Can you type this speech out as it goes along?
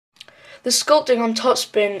The sculpting on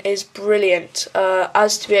TopSpin is brilliant,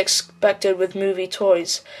 as to be expected with movie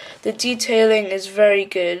toys. The detailing is very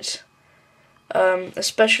good,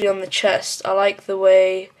 especially on the chest. I like the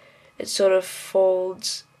way it sort of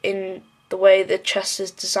folds in the way the chest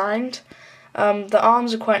is designed. The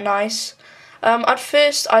arms are quite nice. At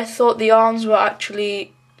first I thought the arms were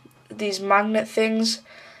actually these magnet things.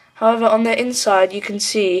 However, on the inside you can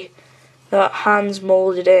see that hands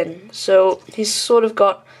moulded in. So he's sort of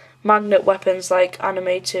got magnet weapons like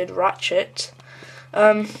animated Ratchet.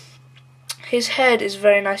 His head is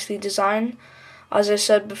very nicely designed. As I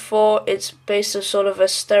said before, it's based on sort of a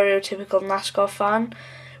stereotypical NASCAR fan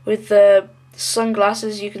with the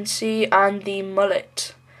sunglasses you can see and the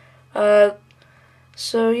mullet.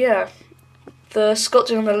 So yeah, the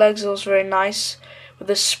sculpting on the legs was very nice with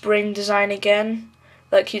the spring design again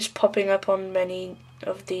that keeps popping up on many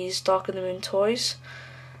of these Dark of the Moon toys.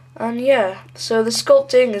 And yeah, so the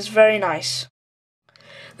sculpting is very nice.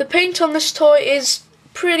 The paint on this toy is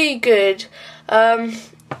pretty good.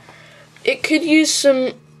 It could use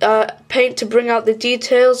some paint to bring out the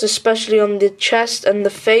details, especially on the chest and the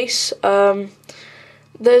face.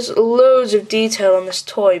 There's loads of detail on this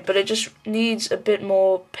toy, but it just needs a bit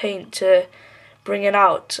more paint to bring it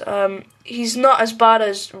out. He's not as bad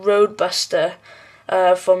as Roadbuster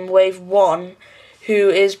from Wave 1, who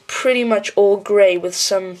is pretty much all grey with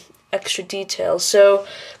some extra details. So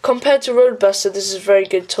compared to Roadbuster, this is a very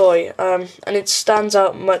good toy, and it stands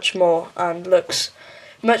out much more and looks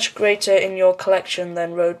much greater in your collection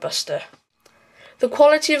than Roadbuster. The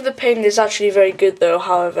quality of the paint is actually very good though,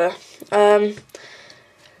 however.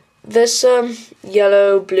 There's some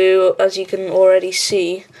yellow, blue, as you can already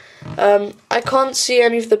see. I can't see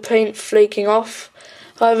any of the paint flaking off.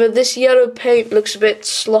 However, this yellow paint looks a bit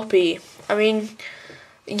sloppy. I mean,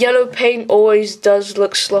 yellow paint always does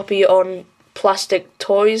look sloppy on plastic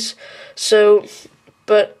toys,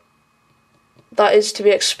 but that is to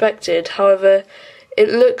be expected. However, it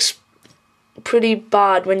looks pretty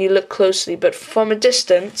bad when you look closely, but from a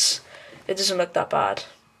distance, it doesn't look that bad.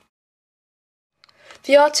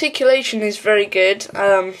 The articulation is very good,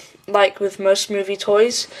 like with most movie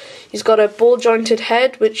toys. He's got a ball-jointed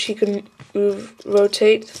head, which he can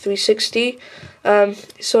rotate 360.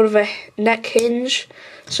 Sort of a neck hinge,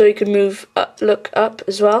 so he can look up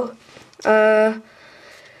as well.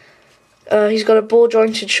 He's got a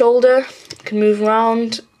ball-jointed shoulder, can move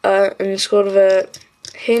around, and it's sort of a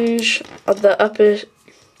hinge at the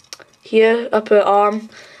upper arm,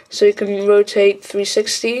 so you can rotate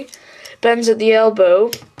 360. Bends at the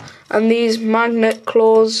elbow, and these magnet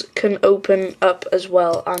claws can open up as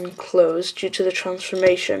well and close due to the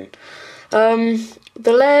transformation. The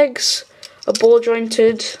legs are ball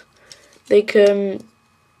jointed. They can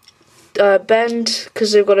bend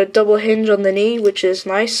because they've got a double hinge on the knee, which is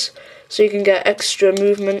nice, so you can get extra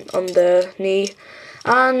movement on the knee.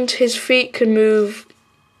 And his feet can move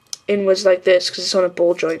inwards like this because it's on a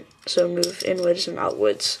ball joint, so move inwards and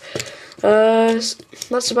outwards.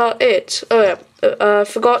 That's about it. Oh yeah,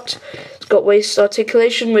 forgot, it's got waist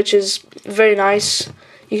articulation, which is very nice.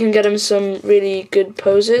 You can get him some really good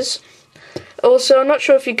poses. Also, I'm not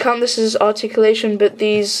sure if you count this as articulation, but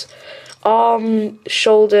these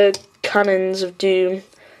arm-shoulder cannons of doom,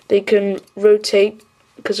 they can rotate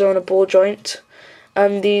because they're on a ball joint,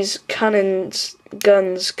 and these guns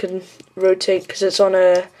can rotate because it's on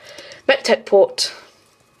a MechTech port.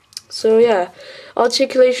 So yeah,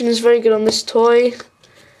 articulation is very good on this toy,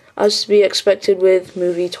 as to be expected with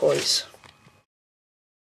movie toys.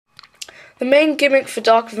 The main gimmick for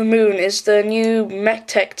Dark of the Moon is the new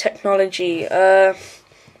MechTech technology.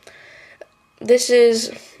 This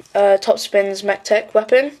is TopSpin's MechTech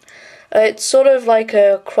weapon. It's sort of like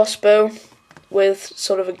a crossbow with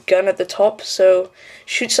sort of a gun at the top, so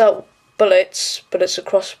shoots out bullets, but it's a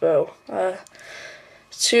crossbow.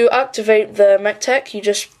 To activate the MechTech, you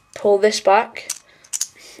just pull this back,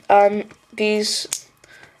 and these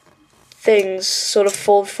things sort of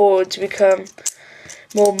fold forward to become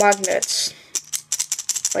more magnets,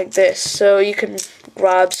 like this, so you can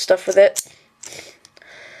grab stuff with it.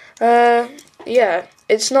 Yeah,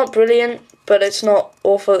 it's not brilliant, but it's not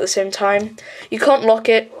awful at the same time. You can't lock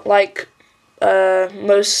it like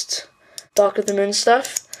most Dark of the Moon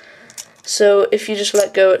stuff, so if you just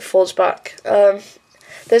let go, it falls back.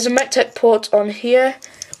 There's a MechTech port on here,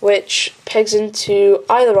 which pegs into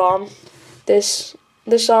either arm, this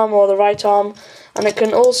arm or the right arm, and it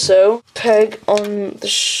can also peg on the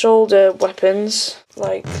shoulder weapons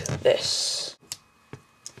like this.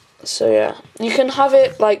 So yeah, you can have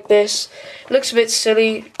it like this. It looks a bit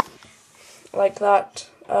silly like that,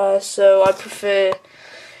 so I prefer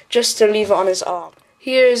just to leave it on his arm.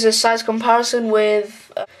 Here is a size comparison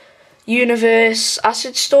with Universe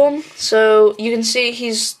Acid Storm. So you can see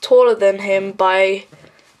he's taller than him by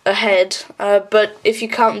a head, but if you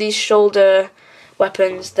count these shoulder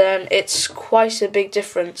weapons, then it's quite a big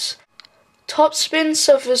difference. TopSpin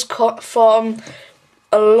suffers from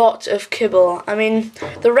a lot of kibble. I mean,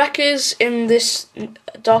 the wreckers in this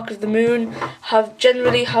Dark of the Moon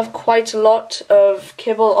generally have quite a lot of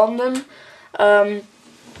kibble on them,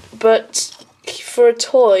 but for a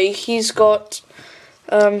toy, he's got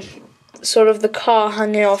sort of the car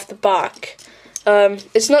hanging off the back.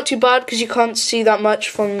 It's not too bad because you can't see that much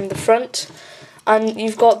from the front, and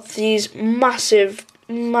you've got these massive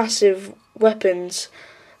weapons,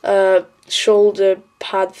 shoulder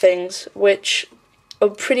pad things, which are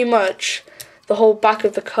pretty much the whole back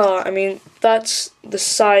of the car. I mean, that's the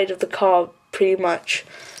side of the car pretty much.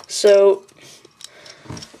 So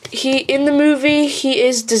in the movie, he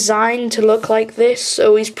is designed to look like this,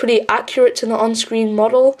 so he's pretty accurate to the on-screen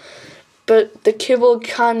model, but the kibble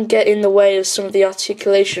can get in the way of some of the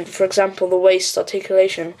articulation, for example the waist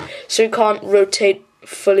articulation, so you can't rotate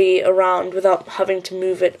fully around without having to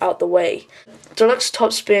move it out the way. Deluxe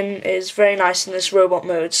TopSpin is very nice in this robot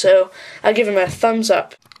mode, so I give him a thumbs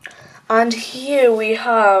up. And here we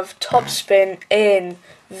have TopSpin in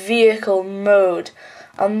vehicle mode,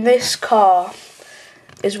 and this car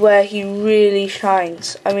is where he really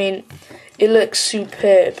shines. I mean, it looks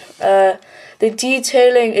superb. The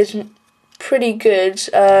detailing is pretty good.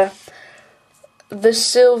 The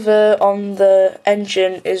silver on the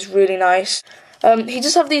engine is really nice. He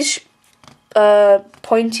does have these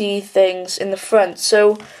pointy things in the front,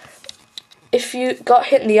 so if you got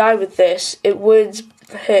hit in the eye with this, it would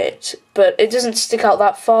hit, but it doesn't stick out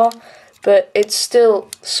that far, but it's still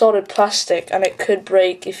solid plastic and it could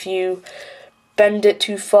break if you bend it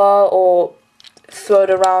too far or throw it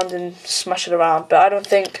around and smash it around, but I don't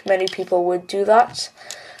think many people would do that.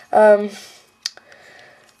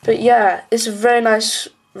 But yeah, it's a very nice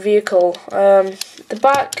vehicle. The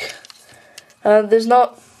back, there's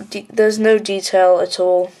no detail at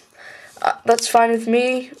all. That's fine with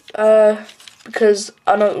me, because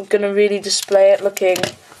I'm not going to really display it looking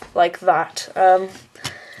like that.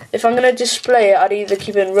 If I'm going to display it, I'd either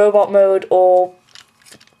keep it in robot mode or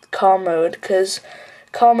car mode, because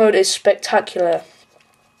car mode is spectacular.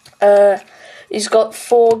 He's got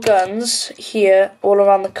 4 guns here all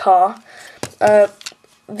around the car.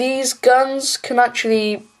 These guns can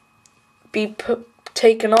actually be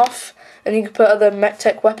taken off, and you can put other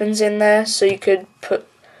mech-tech weapons in there, so you could put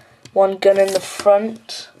one gun in the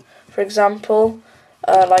front, for example,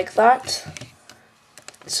 like that.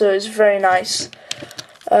 So it's very nice.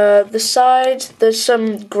 The side, there's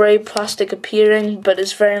some grey plastic appearing, but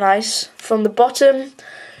it's very nice. From the bottom,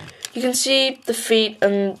 you can see the feet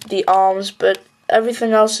and the arms, but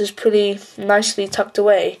everything else is pretty nicely tucked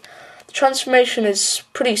away. The transformation is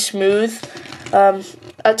pretty smooth.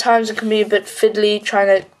 At times it can be a bit fiddly trying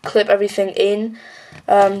to clip everything in,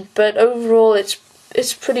 but overall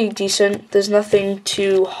it's pretty decent. There's nothing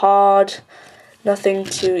too hard, nothing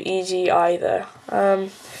too easy either. You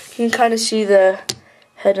can kind of see the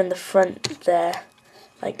head and the front there,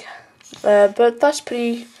 but that's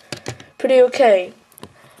pretty okay.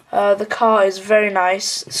 The car is very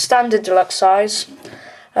nice, standard deluxe size,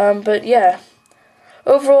 but yeah.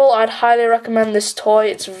 Overall, I'd highly recommend this toy.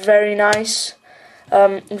 It's very nice,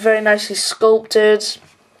 very nicely sculpted,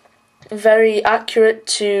 very accurate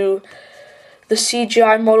to the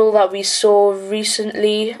CGI model that we saw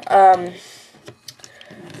recently.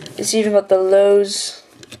 It's even got the Lowe's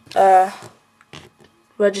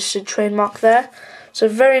registered trademark there. So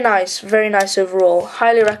very nice overall.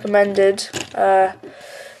 Highly recommended.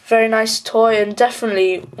 Very nice toy, and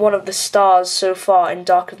definitely one of the stars so far in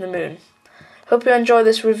Dark of the Moon. Hope you enjoy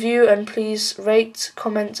this review, and please rate,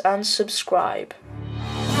 comment and subscribe.